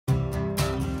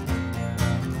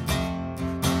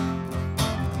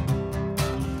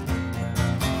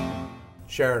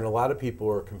Sharon, a lot of people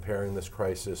are comparing this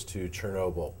crisis to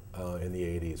Chernobyl in the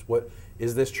 80s. What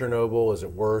is this Chernobyl? Is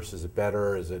it worse? Is it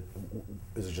better? Is it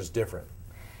just different?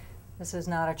 This is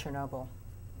not a Chernobyl.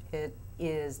 It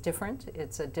is different.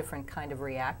 It's a different kind of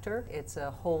reactor. It's a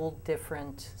whole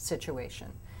different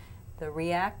situation. The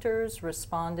reactors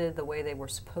responded the way they were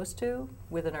supposed to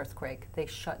with an earthquake. They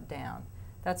shut down.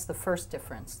 That's the first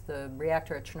difference. The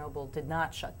reactor at Chernobyl did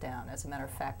not shut down. As a matter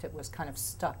of fact, it was kind of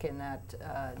stuck in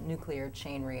that nuclear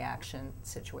chain reaction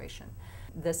situation.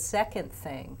 The second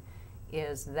thing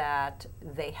is that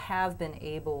they have been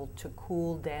able to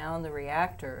cool down the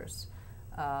reactors,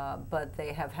 but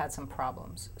they have had some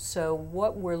problems. So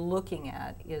what we're looking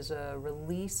at is a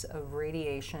release of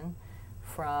radiation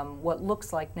from what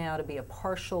looks like now to be a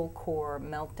partial core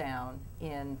meltdown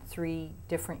in 3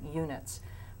 different units.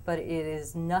 But it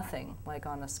is nothing like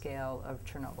on the scale of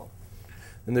Chernobyl.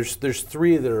 And there's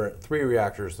three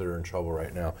reactors that are in trouble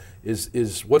right now.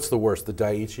 Is what's the worst? The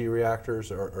Daiichi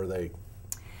reactors, or are they?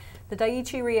 The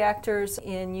Daiichi reactors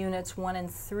in units 1 and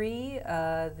 3,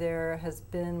 there has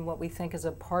been what we think is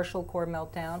a partial core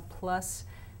meltdown, plus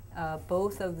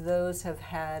both of those have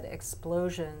had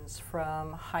explosions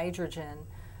from hydrogen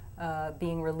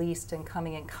being released and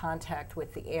coming in contact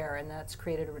with the air, and that's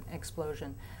created an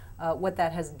explosion. What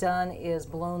that has done is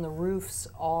blown the roofs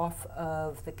off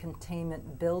of the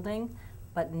containment building,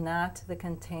 but not the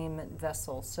containment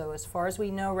vessel. So as far as we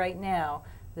know right now,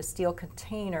 the steel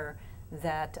container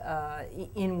that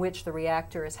in which the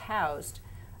reactor is housed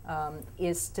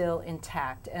is still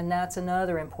intact. And that's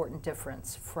another important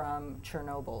difference from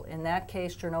Chernobyl. In that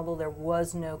case, Chernobyl, there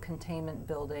was no containment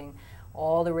building.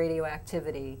 All the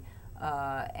radioactivity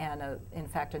and in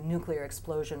fact a nuclear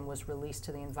explosion was released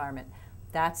to the environment.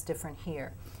 That's different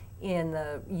here. In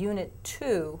the Unit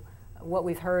 2, what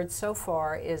we've heard so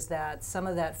far is that some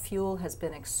of that fuel has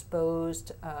been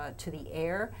exposed to the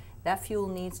air. That fuel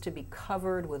needs to be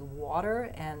covered with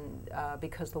water, and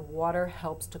because the water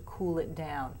helps to cool it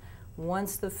down.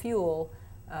 Once the fuel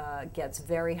gets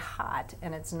very hot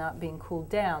and it's not being cooled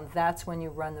down, that's when you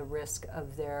run the risk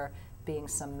of there being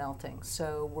some melting.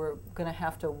 So we're going to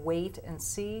have to wait and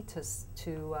see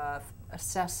to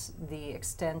assess the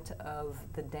extent of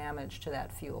the damage to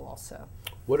that fuel also.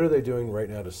 What are they doing right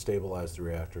now to stabilize the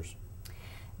reactors?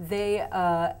 They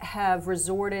have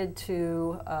resorted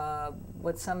to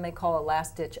what some may call a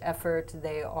last-ditch effort.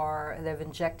 They've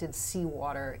injected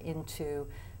seawater into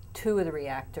 2 of the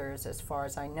reactors, as far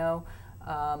as I know.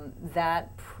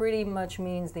 That pretty much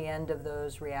means the end of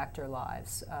those reactor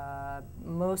lives.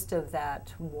 Most of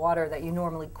that water that you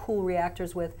normally cool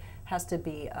reactors with has to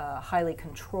be highly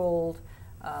controlled.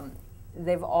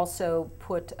 They've also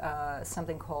put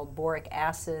something called boric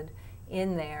acid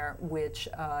in there, which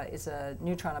is a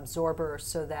neutron absorber,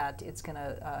 so that it's going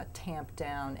to tamp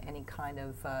down any kind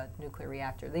of nuclear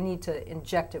reactor. They need to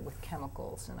inject it with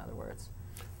chemicals, in other words.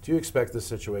 Do you expect the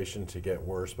situation to get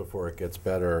worse before it gets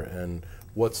better, and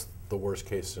what's the worst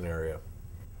case scenario?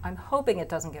 I'm hoping it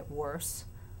doesn't get worse.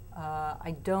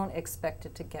 I don't expect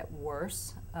it to get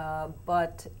worse,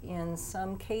 but in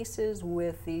some cases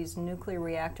with these nuclear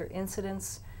reactor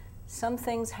incidents, some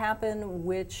things happen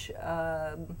which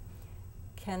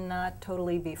cannot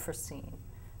totally be foreseen.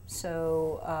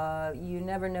 So you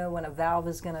never know when a valve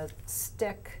is going to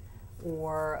stick,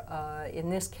 or in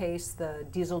this case, the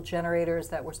diesel generators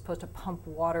that were supposed to pump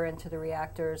water into the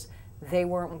reactors, they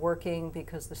weren't working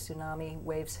because the tsunami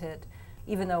waves hit.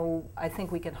 Even though I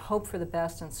think we can hope for the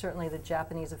best, and certainly the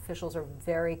Japanese officials are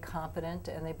very competent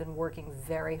and they've been working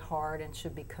very hard and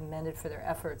should be commended for their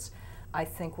efforts, I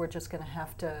think we're just going to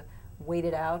have to wait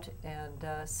it out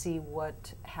and see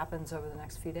what happens over the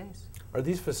next few days. Are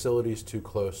these facilities too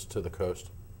close to the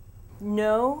coast?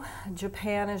 No,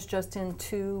 Japan is just in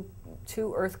too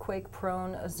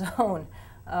earthquake-prone a zone.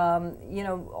 You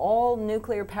know, all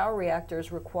nuclear power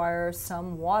reactors require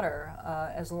some water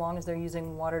as long as they're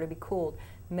using water to be cooled.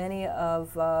 Many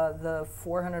of the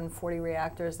 440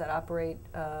 reactors that operate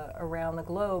around the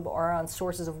globe are on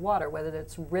sources of water, whether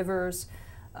it's rivers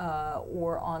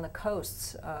or on the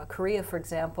coasts. Korea, for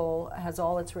example, has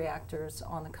all its reactors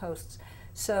on the coasts.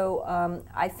 So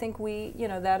I think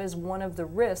that is one of the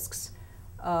risks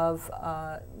of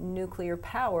nuclear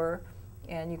power,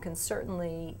 and you can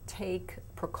certainly take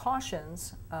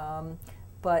precautions,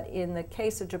 but in the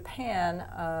case of Japan,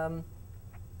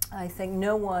 I think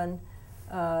no one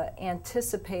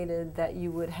anticipated that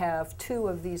you would have 2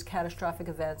 of these catastrophic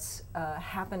events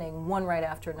happening one right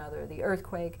after another, the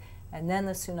earthquake and then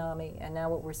the tsunami, and now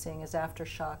what we're seeing is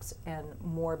aftershocks and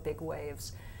more big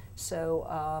waves. So,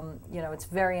 it's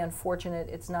very unfortunate.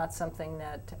 It's not something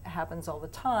that happens all the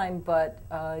time, but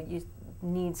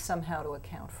need somehow to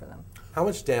account for them. How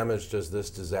much damage does this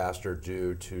disaster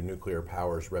do to nuclear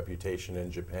power's reputation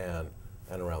in Japan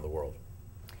and around the world?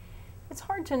 It's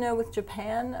hard to know with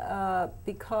Japan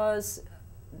because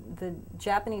the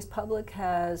Japanese public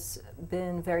has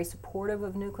been very supportive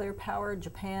of nuclear power.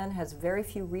 Japan has very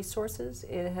few resources.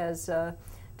 It has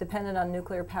depended on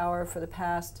nuclear power for the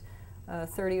past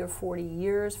 30 or 40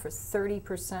 years for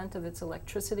 30% of its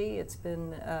electricity. It's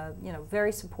been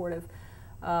very supportive.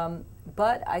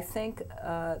 But I think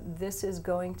this is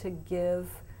going to give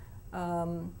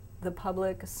the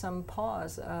public some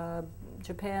pause.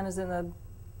 Japan is in the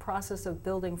process of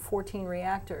building 14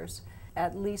 reactors.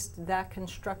 At least that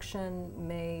construction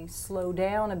may slow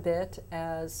down a bit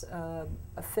as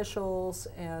officials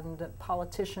and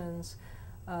politicians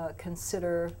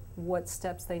consider what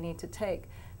steps they need to take.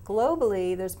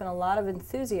 Globally, there's been a lot of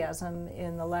enthusiasm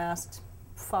in the last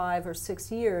 5 or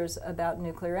 6 years about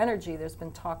nuclear energy. There's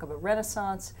been talk of a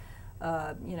renaissance.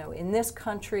 In this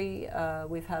country,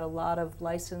 we've had a lot of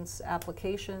license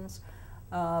applications.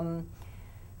 I'm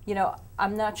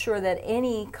not sure that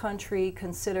any country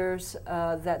considers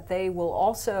that they will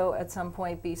also at some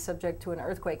point be subject to an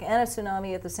earthquake and a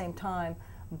tsunami at the same time,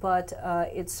 but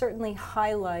it certainly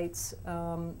highlights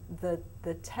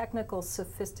the technical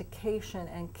sophistication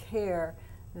and care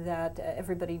that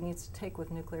everybody needs to take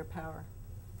with nuclear power.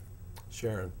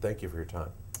 Sharon, thank you for your time.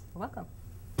 You're welcome.